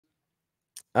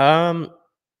Um,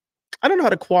 I don't know how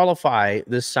to qualify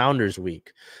this Sounders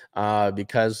week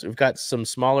because we've got some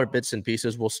smaller bits and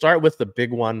pieces. We'll start with the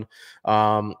big one.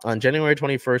 On January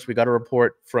 21st, we got a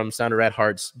report from Sounder at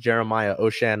Hearts, Jeremiah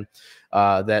Oshan,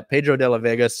 that Pedro de La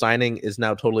Vega signing is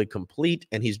now totally complete,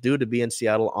 and he's due to be in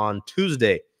Seattle on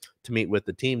Tuesday to meet with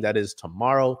the team. That is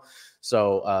tomorrow.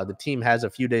 So the team has a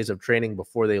few days of training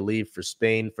before they leave for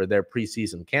Spain for their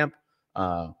preseason camp.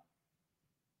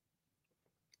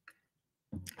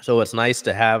 So it's nice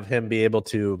to have him be able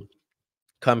to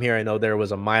come here. I know there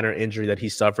was a minor injury that he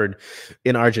suffered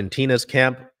in Argentina's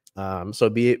camp. So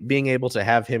being able to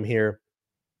have him here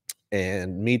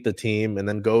and meet the team and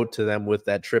then go to them with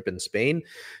that trip in Spain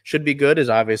should be good. Is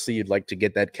obviously you'd like to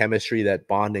get that chemistry, that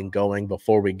bonding going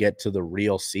before we get to the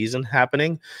real season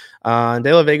happening. De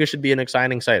La Vega should be an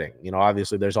exciting sighting. You know,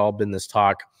 obviously there's all been this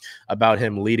talk about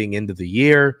him leading into the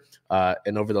year.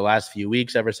 And over the last few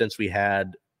weeks, ever since we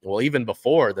had, well, even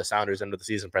before the Sounders end of the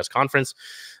season press conference.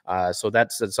 So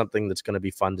that's something that's going to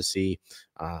be fun to see.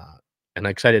 And I'm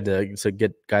excited to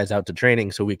get guys out to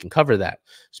training so we can cover that.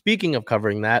 Speaking of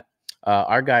covering that,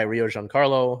 our guy Rio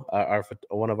Giancarlo,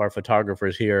 one of our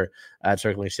photographers here at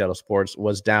Circling Seattle Sports,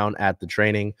 was down at the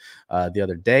training the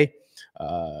other day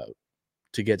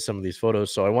to get some of these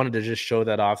photos. So I wanted to just show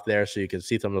that off there so you can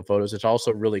see some of the photos. It's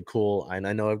also really cool. And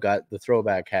I know I've got the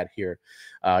throwback hat here.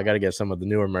 I got to get some of the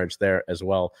newer merch there as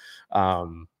well.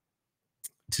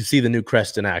 To see the new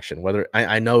crest in action. Whether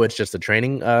I know it's just a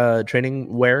training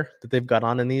wear that they've got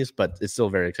on in these, but it's still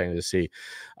very exciting to see.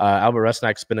 Albert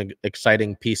Rusnak's been an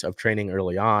exciting piece of training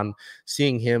early on.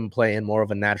 Seeing him play in more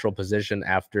of a natural position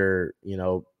after, you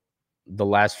know, the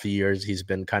last few years he's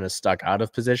been kind of stuck out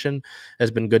of position has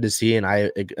been good to see, and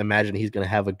I imagine he's going to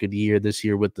have a good year this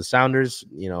year with the Sounders,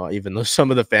 you know, even though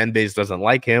some of the fan base doesn't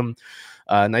like him.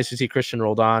 Nice to see Christian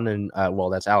Roldan and well,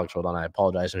 that's Alex Roldan, I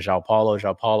apologize, and João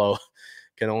Paulo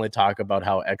can only talk about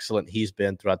how excellent he's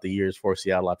been throughout the years for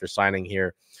Seattle after signing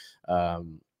here.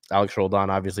 Alex Roldan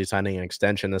obviously signing an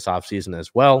extension this offseason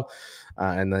as well.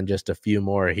 And then just a few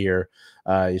more here.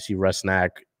 You see Rusnak.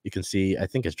 You can see, I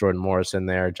think it's Jordan Morris in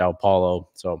there, João Paulo.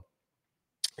 So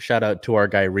shout out to our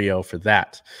guy Rio for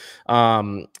that.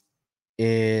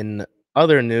 In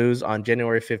other news, on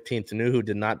January 15th, Nuhu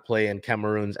did not play in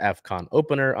Cameroon's AFCON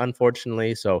opener,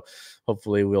 unfortunately. So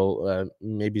hopefully we'll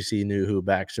maybe see Nuhu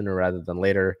back sooner rather than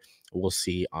later. We'll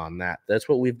see on that. That's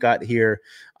what we've got here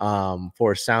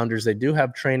for Sounders. They do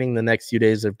have training the next few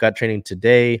days. They've got training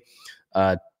today,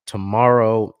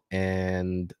 tomorrow,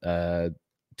 and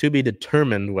to be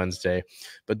determined Wednesday,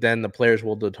 but then the players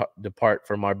will depart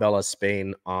for Marbella,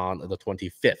 Spain on the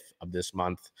 25th of this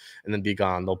month and then be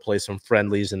gone. They'll play some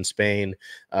friendlies in Spain,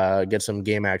 get some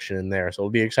game action in there. So it'll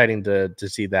be exciting to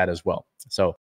see that as well. So